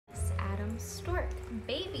Stork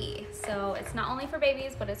baby. So it's not only for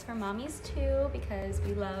babies, but it's for mommies too, because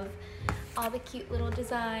we love all the cute little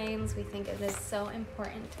designs. We think it is so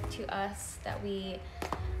important to us that we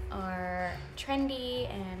are trendy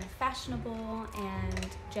and fashionable and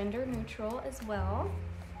gender neutral as well.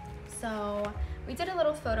 So we did a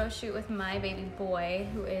little photo shoot with my baby boy,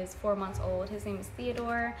 who is 4 months old. His name is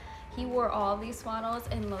Theodore. He wore all these swaddles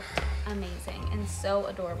and looked amazing and so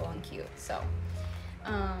adorable and cute. So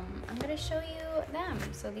I'm gonna show you them.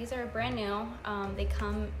 So these are brand new. They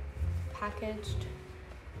come packaged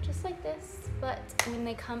just like this, but when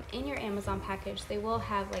they come in your Amazon package, they will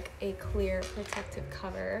have like a clear protective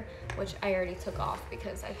cover, which I already took off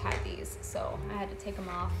because I've had these, so I had to take them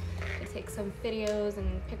off to take some videos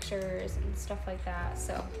and pictures and stuff like that.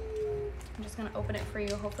 So I'm just gonna open it for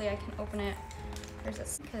you. Hopefully I can open it. There's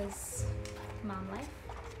this, because mom life.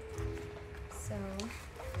 So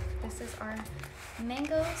this is our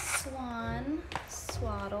Mango Swan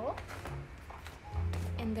swaddle.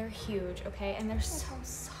 And they're huge, okay? And they're so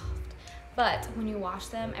soft. But when you wash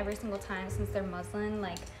them every single time, since they're muslin,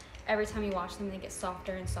 like every time you wash them, they get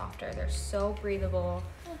softer and softer. They're so breathable.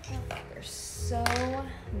 They're so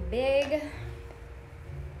big.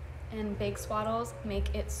 And big swaddles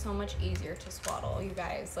make it so much easier to swaddle, you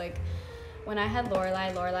guys. Like when I had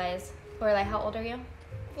Lorelai, how old are you?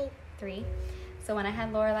 3. So when I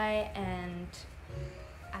had Lorelai and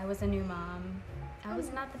I was a new mom, I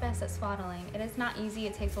was not the best at swaddling. It is not easy,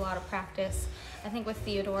 it takes a lot of practice. I think with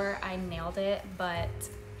Theodore, I nailed it, but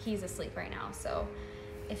he's asleep right now. So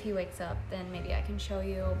if he wakes up, then maybe I can show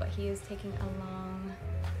you, but he is taking a long,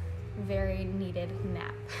 very needed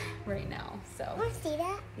nap right now. So Want to see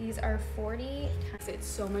that? These are 40 times. It's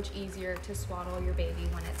so much easier to swaddle your baby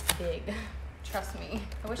when it's big. Trust me.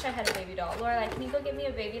 I wish I had a baby doll. Lorelai, can you go get me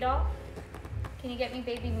a baby doll? Can you get me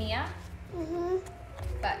baby Mia? Mm-hmm.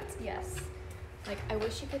 But yes. Like, I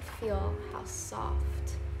wish you could feel how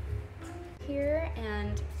soft here,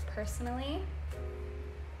 and personally,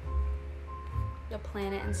 the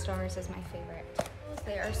planet and stars is my favorite.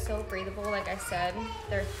 They are so breathable, like I said.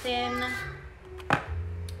 They're thin,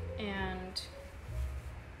 and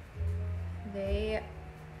they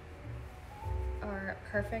are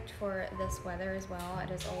perfect for this weather as well. It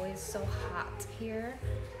is always so hot here,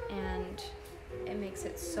 and it makes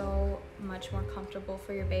it so much more comfortable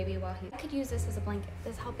for your baby while he could use this as a blanket.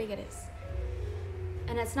 This is how big it is.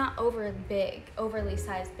 And it's not overly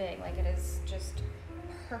sized big, like it is just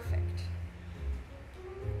perfect.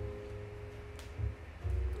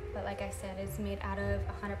 But like I said, it's made out of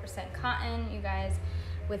 100% cotton, you guys,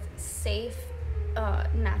 with safe,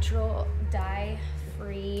 natural,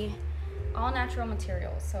 dye-free, all natural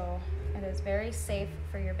materials. So it is very safe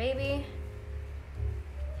for your baby.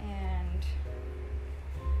 And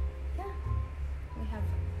yeah, we have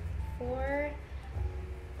 4.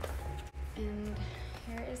 And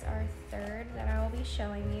here is our 3rd that I will be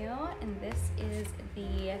showing you. And this is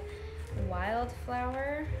the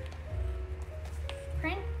wildflower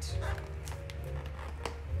print.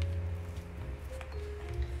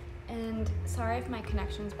 And sorry if my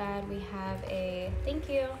connection's bad. We have a, thank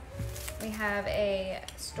you. We have a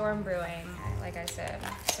storm brewing, like I said,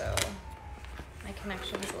 so my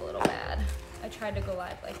connection's a little bad. I tried to go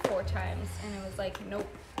live like 4 times and it was like, nope,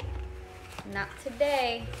 not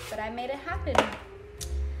today, but I made it happen.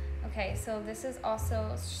 Okay, so this is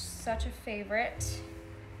also such a favorite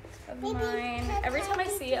of mine. Every time I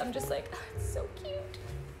see it, I'm just like, oh, it's so cute.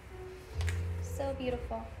 So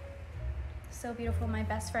beautiful. So beautiful. My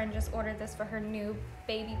best friend just ordered this for her new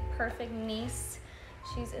baby perfect niece.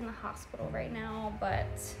 She's in the hospital right now, but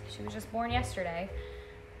she was just born yesterday.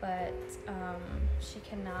 But she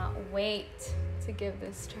cannot wait to give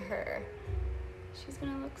this to her. She's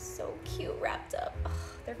gonna look so cute wrapped up. Ugh,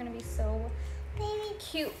 they're gonna be so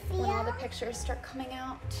cute when all the pictures start coming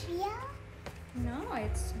out. Yeah? No,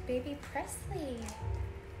 it's baby Presley.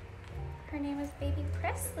 Her name is baby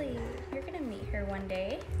Presley. You're gonna meet her one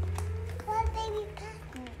day. What baby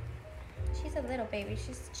Presley? She's a little baby.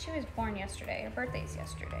 She was born yesterday. Her birthday's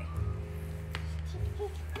yesterday. Baby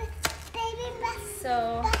Presley.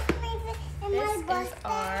 So this is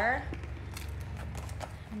our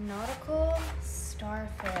nautical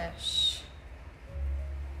starfish.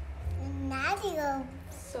 Nautical.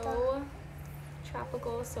 So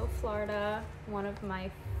tropical, so Florida. One of my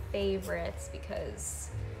favorites because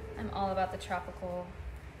I'm all about the tropical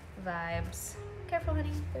vibes. Careful,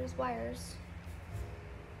 honey. There's wires.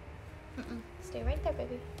 Stay right there,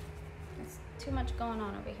 baby. There's too much going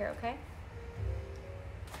on over here, okay?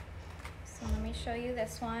 So let me show you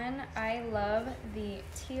this one. I love the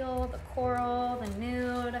teal, the coral, the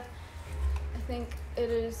nude. think it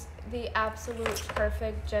is the absolute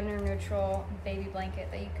perfect gender neutral baby blanket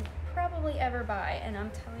that you could probably ever buy, and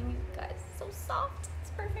I'm telling you guys, it's so soft.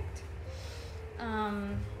 It's perfect.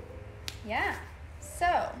 Yeah,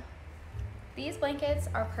 so these blankets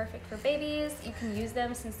are perfect for babies. You can use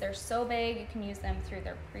them since they're so big. You can use them through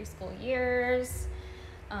their preschool years.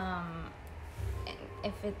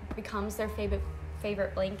 If it becomes their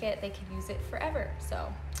favorite blanket, they can use it forever.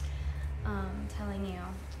 So I'm telling you,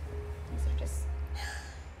 these are just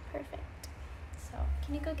perfect. So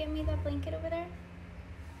can you go get me that blanket over there?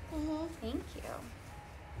 Thank you.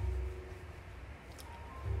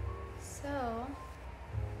 So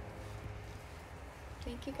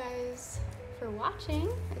thank you guys for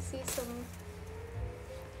watching. I see some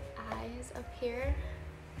eyes up here,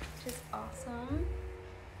 which is awesome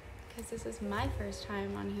because this is my first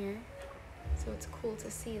time on here. So it's cool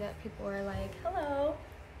to see that people are like, hello.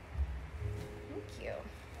 Thank you.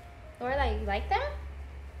 Lorelai, you like that?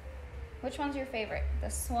 Which one's your favorite? The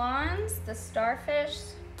swans, the starfish?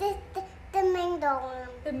 The mango one.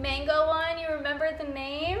 The mango one, you remember the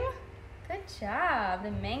name? Good job.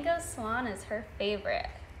 The mango swan is her favorite.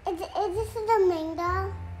 Is this the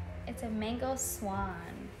mango? It's a mango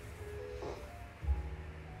swan.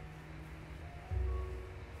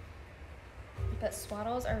 But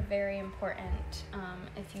swaddles are very important.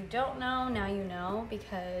 If you don't know, now you know,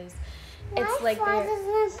 because it's like Why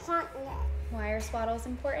is important? Why are swaddles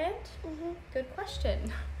important? Good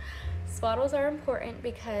question. Swaddles are important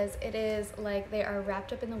because it is like they are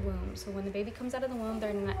wrapped up in the womb. So when the baby comes out of the womb,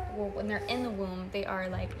 when they're in the womb, they are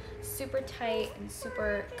like super tight and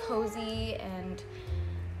super cozy and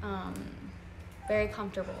very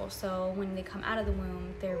comfortable. So when they come out of the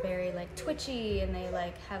womb, they're very like twitchy and they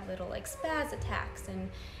like have little like spaz attacks,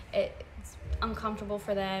 and it's uncomfortable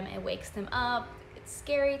for them. It wakes them up. It's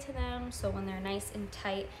scary to them. So when they're nice and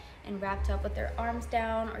tight and wrapped up with their arms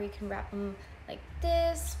down, or you can wrap them like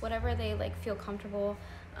this, whatever they like feel comfortable,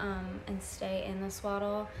 and stay in the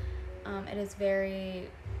swaddle, it is very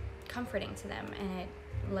comforting to them, and it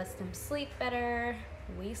lets them sleep better.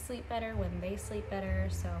 We sleep better when they sleep better.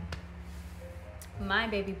 So my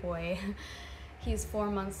baby boy, he's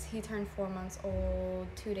 4 months, he turned 4 months old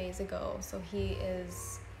 2 days ago, so he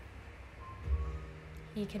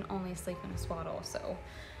can only sleep in a swaddle. So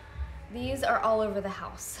these are all over the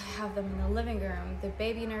house. I have them in the living room, the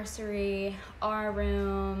baby nursery, our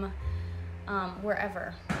room,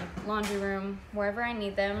 wherever, like laundry room, wherever I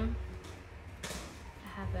need them,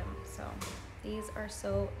 I have them. So these are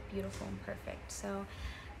so beautiful and perfect. So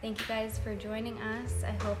thank you guys for joining us.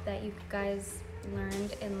 I hope that you guys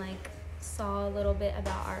learned and like saw a little bit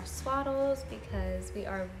about our swaddles, because we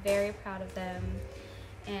are very proud of them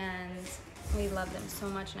and we love them so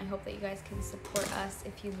much, and I hope that you guys can support us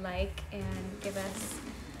if you like, and give us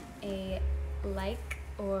a like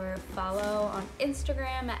or follow on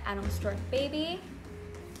Instagram at Adam Stork Baby,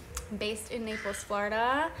 based in Naples,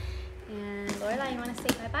 Florida. And Lorelai, you want to say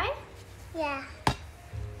bye-bye? Yeah.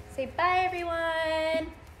 Say bye,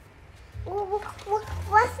 everyone.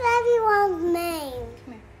 What's everyone's name?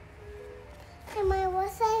 Come here. Emma,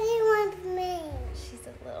 what's everyone's name? She's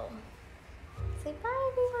a little. Say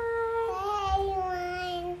bye, everyone. Bye,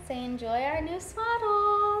 everyone. Say enjoy our new swan.